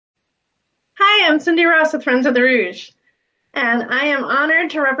Hi, I'm Cindy Ross with Friends of the Rouge, and I am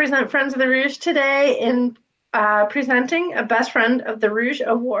honored to represent Friends of the Rouge today in presenting a Best Friend of the Rouge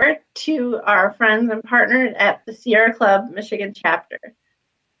Award to our friends and partners at the Sierra Club Michigan chapter.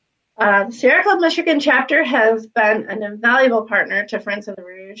 The Sierra Club Michigan chapter has been an invaluable partner to Friends of the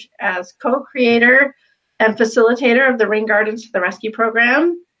Rouge as co-creator and facilitator of the Rain Gardens to the Rescue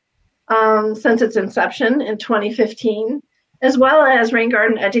program since its inception in 2015. As well as rain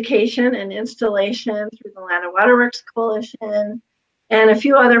garden education and installation through the Land and Waterworks Coalition and a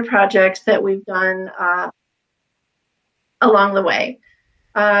few other projects that we've done along the way.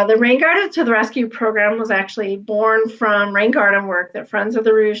 The Rain Garden to the Rescue program was actually born from rain garden work that Friends of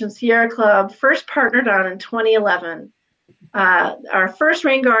the Rouge and Sierra Club first partnered on in 2011. Our first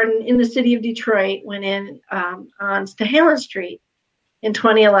rain garden in the city of Detroit went in on Stahallen Street in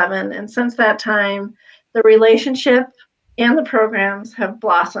 2011, and since that time, the relationship and the programs have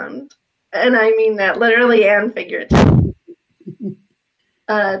blossomed. And I mean that literally and figuratively.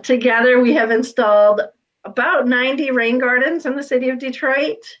 Together, we have installed about 90 rain gardens in the city of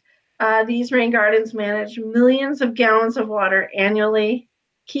Detroit. These rain gardens manage millions of gallons of water annually,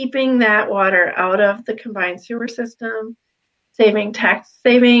 keeping that water out of the combined sewer system, saving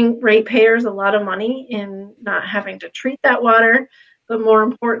ratepayers a lot of money in not having to treat that water, but more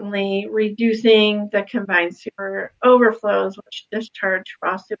importantly, reducing the combined sewer overflows, which discharge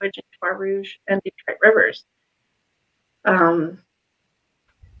raw sewage into our Rouge and Detroit rivers. I'd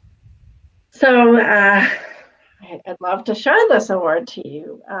love to show this award to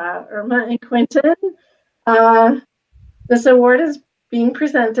you. Irma and Quentin, this award is being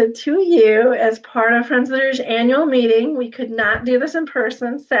presented to you as part of Friends of the Rouge annual meeting. We could not do this in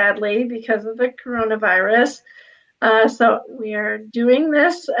person, sadly, because of the coronavirus. So we are doing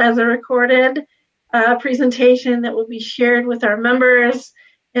this as a recorded presentation that will be shared with our members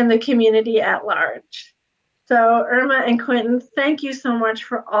and the community at large. So Irma and Quentin, thank you so much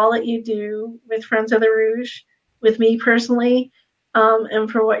for all that you do with Friends of the Rouge, with me personally, and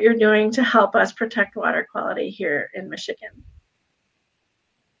for what you're doing to help us protect water quality here in Michigan.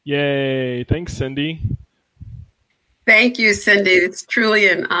 Yay, thanks, Cindy. Thank you, Cindy. It's truly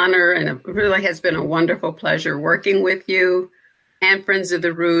an honor, and it really has been a wonderful pleasure working with you and Friends of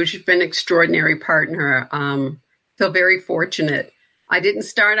the Rouge. You've been an extraordinary partner. Feel very fortunate. I didn't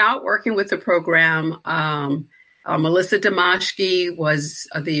start out working with the program. Melissa Damashki was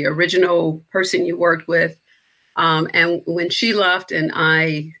the original person you worked with. And when she left and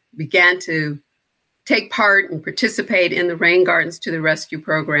I began to take part and participate in the Rain Gardens to the Rescue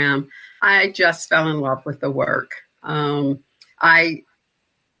program, I just fell in love with the work. I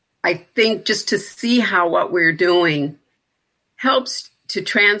think just to see how what we're doing helps to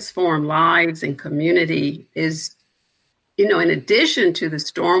transform lives and community is, in addition to the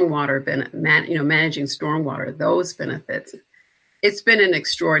stormwater, managing stormwater, those benefits, it's been an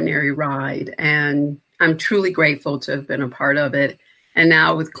extraordinary ride, and I'm truly grateful to have been a part of it. And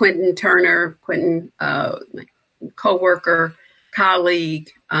now with Quentin Turner, my co-worker, colleague,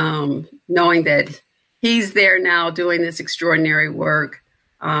 knowing that he's there now doing this extraordinary work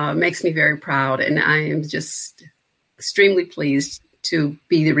makes me very proud, and I am just extremely pleased to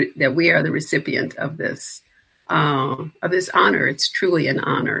be that we are the recipient of this honor. It's truly an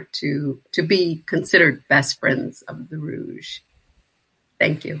honor to be considered best friends of the Rouge.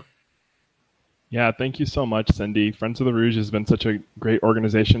 Thank you. Yeah, thank you so much, Cindy. Friends of the Rouge has been such a great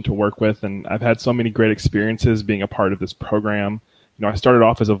organization to work with, and I've had so many great experiences being a part of this program. I started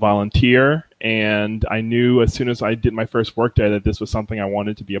off as a volunteer, and I knew as soon as I did my first work day that this was something I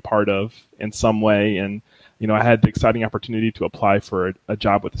wanted to be a part of in some way. And, I had the exciting opportunity to apply for a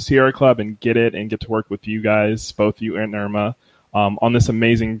job with the Sierra Club and get to work with you guys, both you and Irma, on this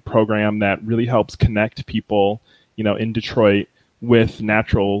amazing program that really helps connect people, in Detroit with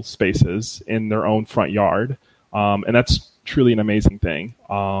natural spaces in their own front yard. And that's truly an amazing thing.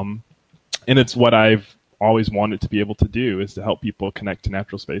 And it's what I've always wanted to be able to do, is to help people connect to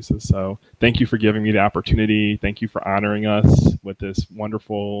natural spaces. So thank you for giving me the opportunity. Thank you for honoring us with this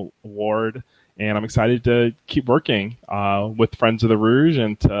wonderful award. And I'm excited to keep working with Friends of the Rouge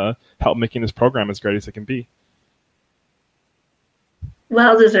and to help making this program as great as it can be.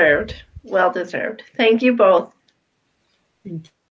 Well deserved. Well deserved. Thank you both. Thank you.